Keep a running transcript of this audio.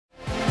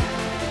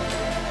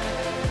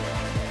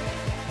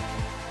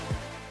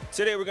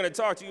Today we're going to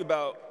talk to you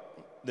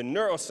about the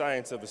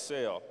neuroscience of a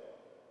sale,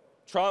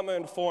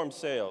 trauma-informed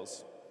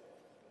sales.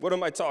 What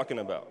am I talking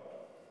about?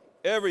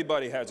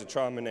 Everybody has a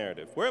trauma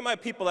narrative. Where are my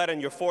people at in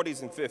your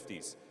 40s and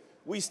 50s?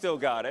 We still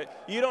got it.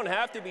 You don't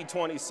have to be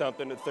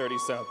 20-something to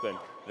 30-something.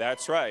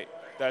 That's right,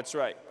 that's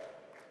right.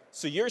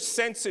 So your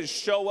senses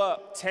show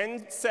up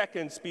 10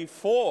 seconds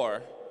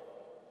before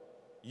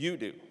you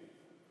do.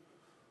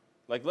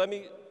 Like,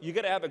 you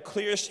gotta have a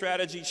clear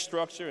strategy,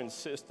 structure, and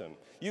system.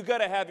 You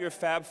gotta have your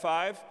Fab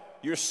Five,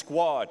 your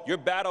squad, your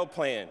battle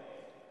plan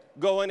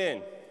going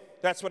in.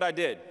 That's what I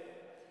did.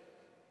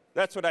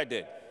 That's what I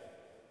did.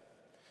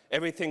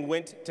 Everything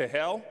went to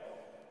hell.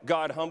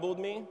 God humbled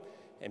me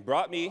and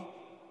brought me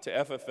to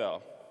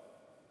FFL.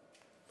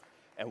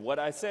 And what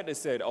I said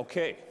is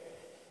okay,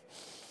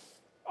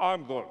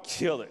 I'm gonna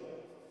kill it.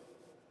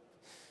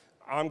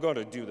 I'm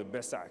gonna do the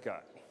best I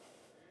got.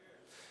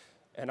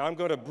 And I'm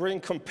gonna bring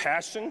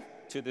compassion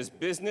to this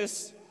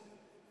business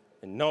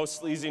and no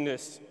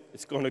sleaziness.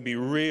 It's gonna be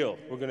real.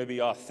 We're gonna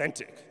be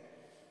authentic.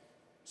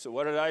 So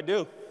what did I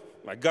do?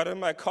 I got in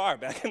my car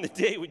back in the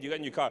day when you got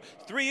in your car.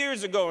 3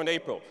 years ago in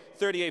April,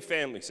 38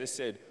 families. I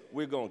said,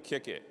 we're gonna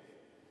kick it.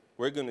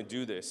 We're gonna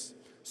do this.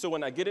 So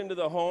when I get into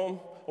the home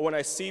or when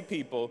I see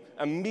people,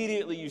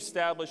 immediately you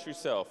establish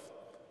yourself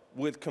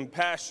with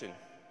compassion.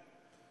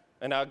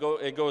 And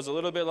it goes a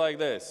little bit like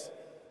this.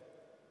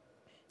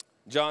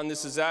 John,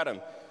 this is Adam.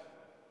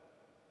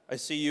 I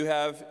see you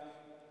have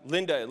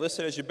Linda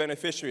listed as your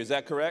beneficiary. Is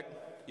that correct?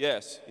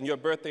 Yes. And your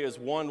birthday is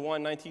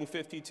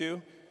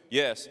 1/1/1952?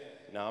 Yes.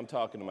 Now I'm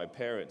talking to my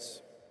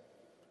parents.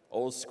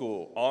 Old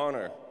school,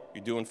 honor.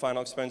 You're doing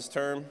final expense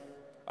term,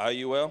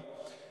 IUL.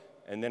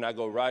 And then I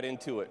go right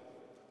into it.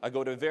 I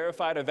go to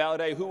verify, to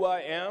validate who I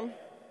am.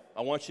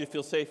 I want you to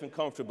feel safe and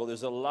comfortable.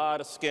 There's a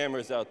lot of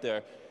scammers out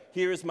there.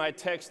 Here is my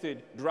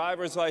texted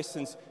driver's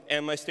license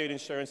and my state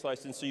insurance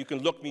license, so you can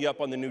look me up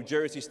on the New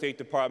Jersey State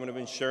Department of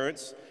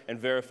Insurance and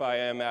verify I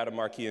am Adam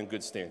Marquis in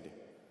good standing.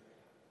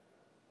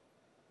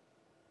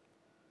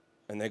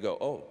 And they go,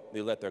 oh,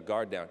 they let their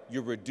guard down.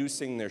 You're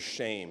reducing their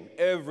shame.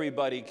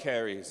 Everybody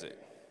carries it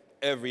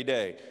every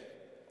day.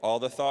 All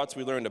the thoughts,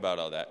 we learned about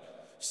all that.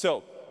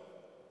 So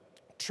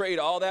trade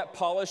all that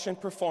polish and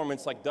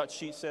performance, like Dutch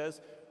Sheet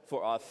says,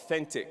 for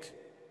authentic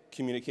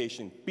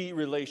communication. Be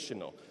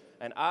relational.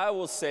 And I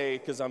will say,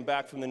 because I'm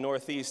back from the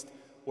Northeast,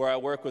 where I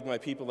work with my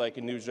people like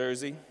in New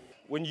Jersey,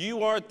 when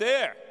you aren't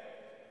there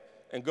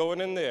and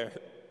going in there,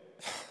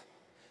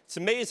 it's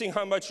amazing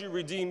how much you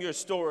redeem your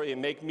story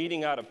and make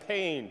meaning out of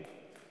pain.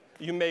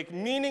 You make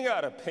meaning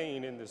out of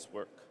pain in this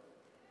work.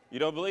 You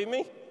don't believe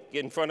me?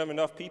 Get in front of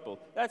enough people.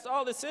 That's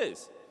all this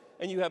is.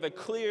 And you have a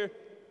clear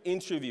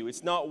interview.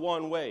 It's not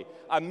one way.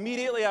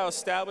 Immediately I'll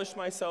establish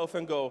myself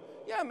and go,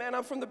 yeah, man,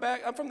 I'm from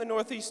the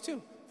Northeast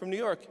too, from New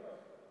York.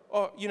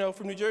 Oh, you know,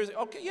 from New Jersey.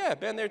 Okay, yeah,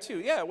 been there too.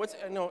 Yeah,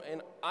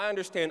 and I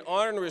understand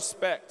honor and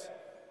respect.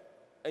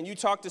 And you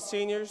talk to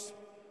seniors,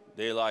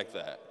 they like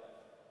that.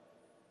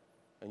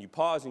 And you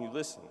pause and you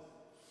listen.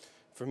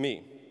 For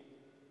me.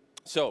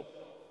 So,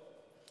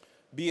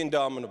 be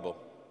indomitable.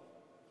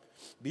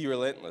 Be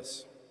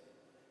relentless.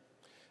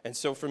 And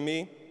so for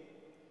me,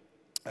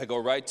 I go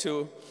right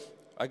to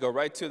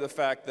the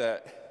fact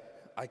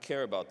that I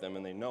care about them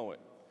and they know it.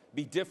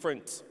 Be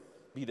different.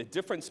 Be the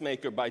difference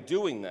maker by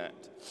doing that.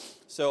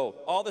 So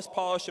all this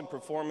polish and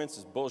performance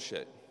is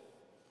bullshit.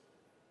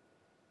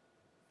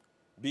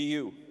 Be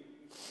you.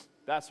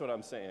 That's what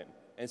I'm saying.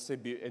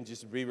 And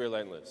just be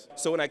relentless.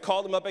 So when I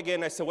called them up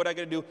again, I said, what I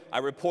gotta do? I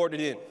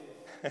reported in.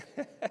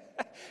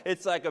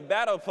 It's like a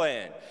battle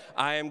plan.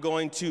 I am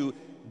going to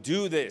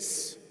do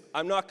this.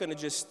 I'm not gonna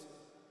just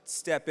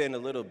step in a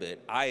little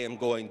bit. I am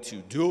going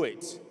to do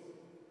it.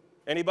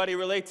 Anybody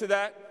relate to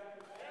that?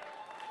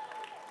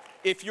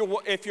 If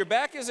your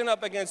back isn't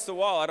up against the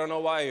wall, I don't know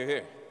why you're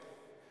here.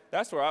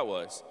 That's where I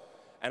was.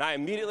 And I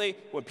immediately,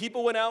 when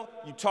people went out,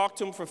 you talk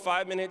to them for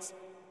 5 minutes,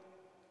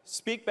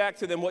 speak back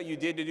to them what you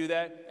did to do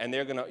that, and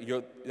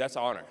that's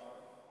honor.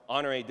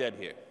 Honor ain't dead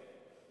here.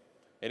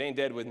 It ain't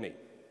dead with me.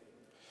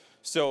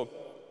 So,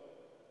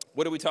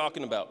 what are we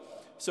talking about?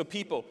 So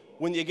people,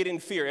 when you get in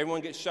fear,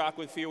 everyone gets shocked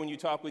with fear when you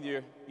talk with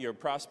your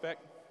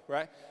prospect,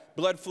 right?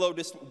 Blood flow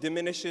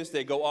diminishes,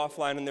 they go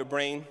offline in their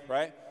brain,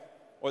 right?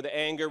 Or the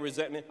anger,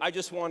 resentment. I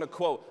just want to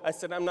quote. I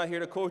said, I'm not here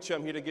to quote you,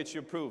 I'm here to get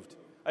you approved.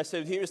 I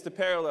said, here's the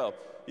parallel.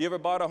 You ever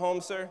bought a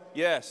home, sir?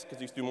 Yes,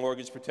 because it's through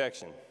mortgage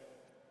protection.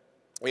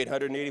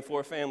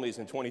 884 families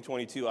in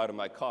 2022 out of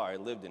my car, I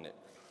lived in it.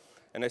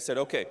 And I said,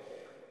 okay.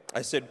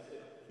 I said,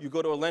 you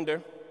go to a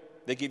lender,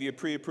 they give you a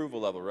pre-approval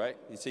level, right?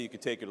 You say you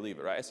could take it or leave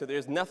it, right? I said,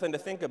 there's nothing to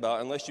think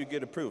about unless you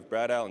get approved.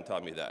 Brad Allen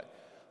taught me that.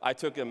 I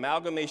took an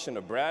amalgamation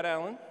of Brad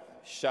Allen,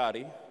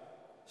 Shoddy,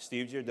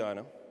 Steve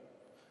Giordano,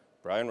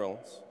 Brian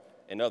Rollins,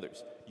 and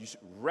others. You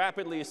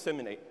rapidly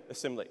assimilate.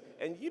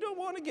 And you don't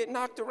want to get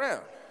knocked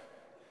around.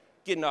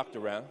 Get knocked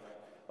around.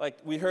 Like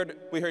we heard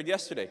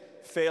yesterday,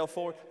 fail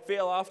forward,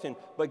 fail often,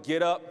 but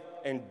get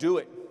up and do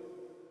it.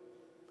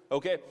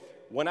 Okay?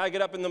 When I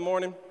get up in the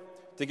morning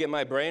to get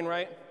my brain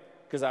right,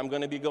 because I'm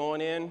going to be going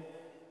in,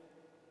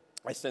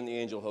 I send the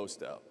angel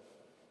host out.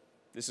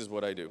 This is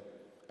what I do.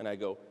 And I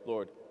go,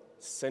 Lord,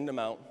 send them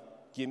out.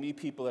 Give me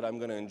people that I'm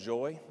going to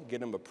enjoy,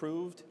 get them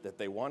approved, that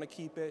they want to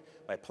keep it.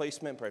 My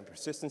placement, my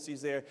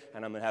persistency's there,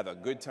 and I'm going to have a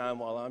good time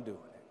while I'm doing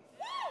it.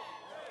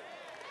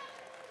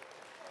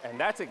 And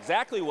that's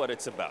exactly what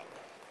it's about.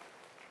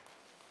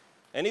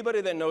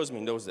 Anybody that knows me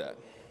knows that.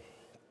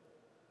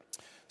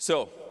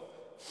 So,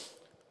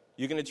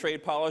 you're going to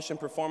trade polish and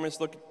performance.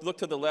 Look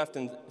to the left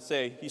and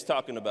say, he's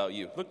talking about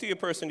you. Look to your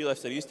person to your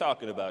left and say, he's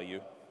talking about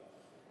you.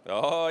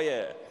 Oh,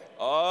 yeah.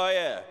 Oh,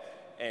 yeah.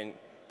 And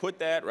put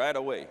that right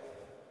away.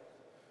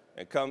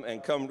 And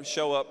come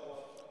show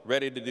up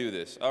ready to do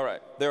this. All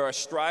right. There are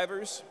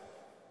strivers.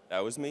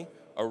 That was me.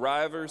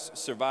 Arrivers,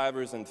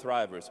 survivors, and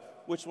thrivers.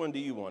 Which one do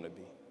you want to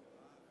be?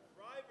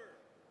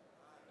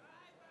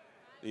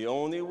 The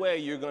only way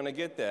you're going to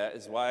get that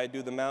is why I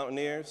do the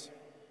Mountaineers.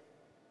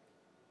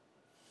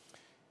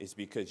 Is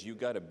because you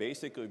got to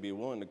basically be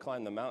willing to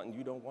climb the mountain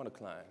you don't want to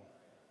climb.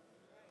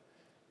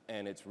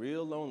 And it's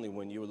real lonely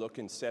when you're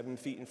looking 7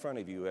 feet in front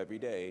of you every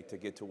day to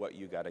get to what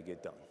you got to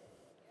get done.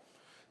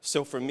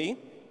 So for me,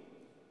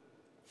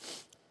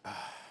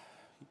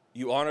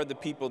 you honor the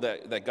people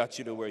that got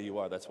you to where you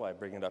are. That's why I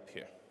bring it up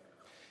here.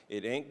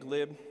 It ain't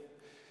glib.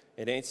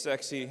 It ain't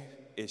sexy.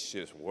 It's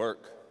just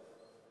work.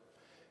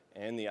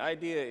 And the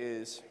idea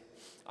is,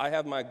 I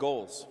have my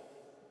goals.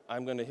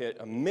 I'm going to hit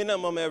a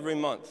minimum every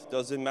month.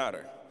 Doesn't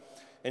matter.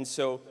 And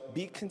so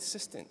be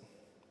consistent,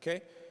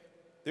 okay?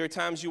 There are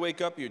times you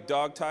wake up, you're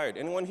dog tired.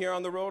 Anyone here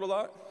on the road a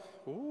lot?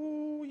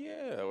 Ooh,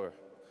 yeah.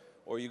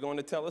 Or you're going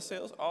to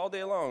telesales all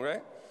day long,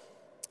 right?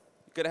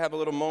 You got to have a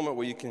little moment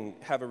where you can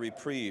have a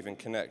reprieve and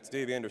connect.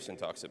 Dave Anderson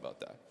talks about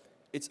that.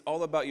 It's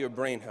all about your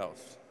brain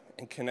health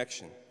and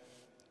connection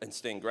and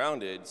staying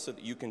grounded so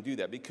that you can do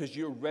that because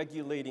you're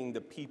regulating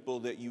the people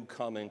that you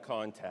come in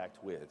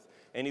contact with.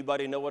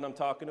 Anybody know what I'm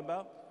talking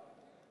about?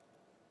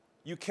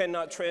 You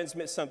cannot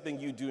transmit something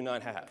you do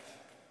not have.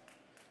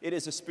 It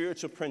is a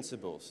spiritual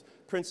principles.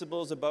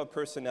 Principles above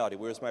personality.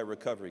 Where's my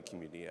recovery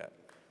community at?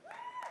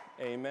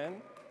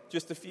 Amen?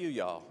 Just a few,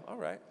 y'all. All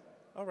right.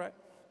 All right.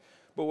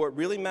 But what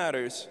really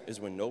matters is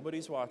when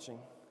nobody's watching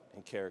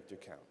and character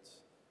counts.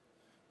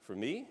 For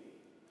me,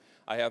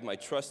 I have my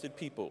trusted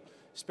people,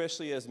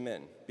 especially as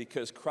men,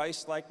 because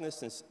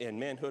Christ-likeness and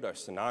manhood are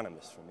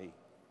synonymous for me.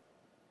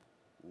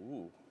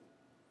 Ooh,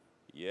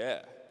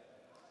 yeah.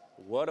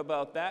 What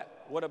about that?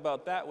 What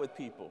about that with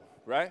people,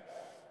 right?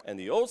 And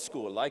the old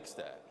school likes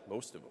that,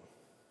 most of them.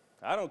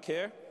 I don't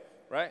care,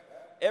 right?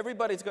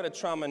 Everybody's got a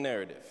trauma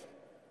narrative.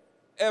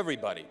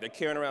 Everybody, they're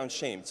carrying around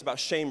shame. It's about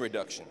shame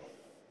reduction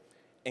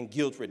and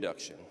guilt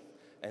reduction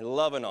and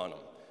loving on them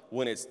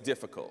when it's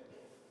difficult.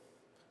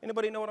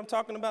 Anybody know what I'm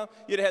talking about?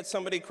 You ever had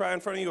somebody cry in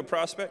front of you, a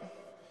prospect?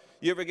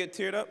 You ever get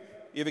teared up?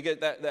 You ever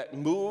get that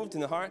moved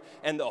in the heart?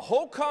 And the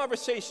whole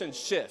conversation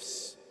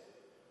shifts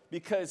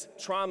because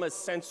trauma is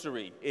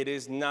sensory. It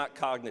is not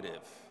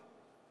cognitive.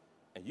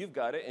 And you've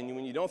got it, and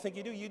when you don't think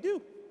you do, you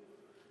do.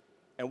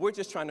 And we're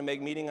just trying to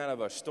make meaning out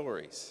of our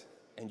stories,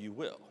 and you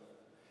will.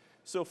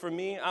 So for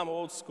me, I'm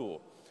old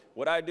school.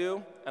 What I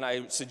do, and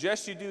I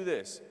suggest you do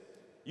this,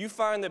 you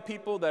find the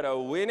people that are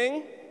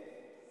winning,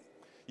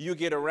 you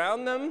get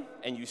around them,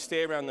 and you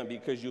stay around them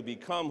because you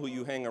become who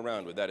you hang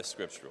around with. That is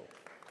scriptural.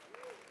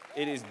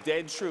 It is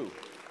dead true,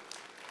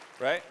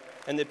 right?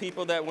 And the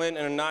people that went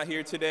and are not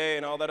here today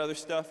and all that other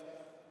stuff,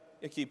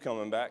 they keep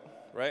coming back,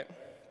 right?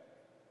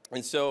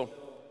 And so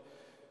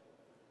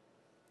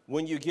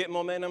when you get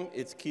momentum,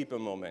 it's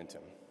keeping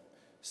momentum.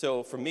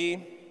 So for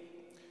me,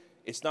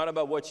 it's not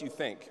about what you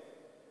think.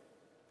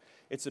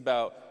 It's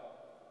about,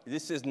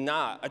 this is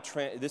not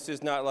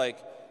like,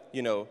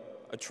 you know,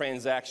 a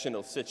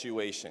transactional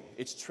situation.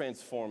 It's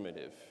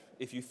transformative.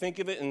 If you think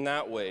of it in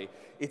that way,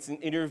 it's an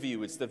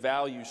interview, it's the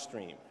value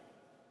stream,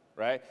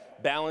 right?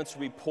 Balance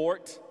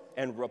report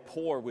and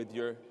rapport with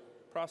your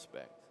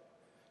prospect.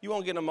 You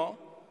won't get them all,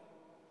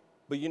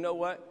 but you know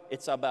what?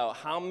 It's about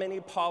how many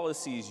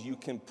policies you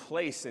can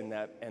place in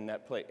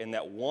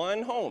that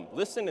one home.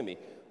 Listen to me,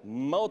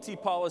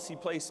 multi-policy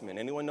placement.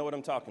 Anyone know what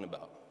I'm talking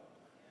about?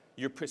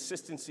 Your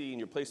persistency and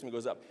your placement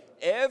goes up.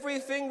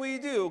 Everything we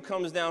do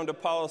comes down to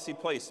policy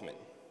placement.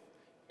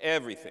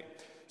 Everything.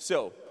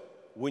 So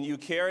when you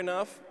care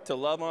enough to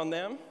love on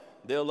them,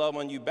 they'll love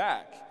on you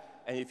back.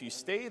 And if you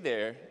stay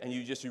there and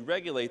you just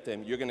regulate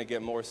them, you're going to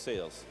get more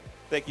sales.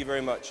 Thank you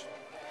very much.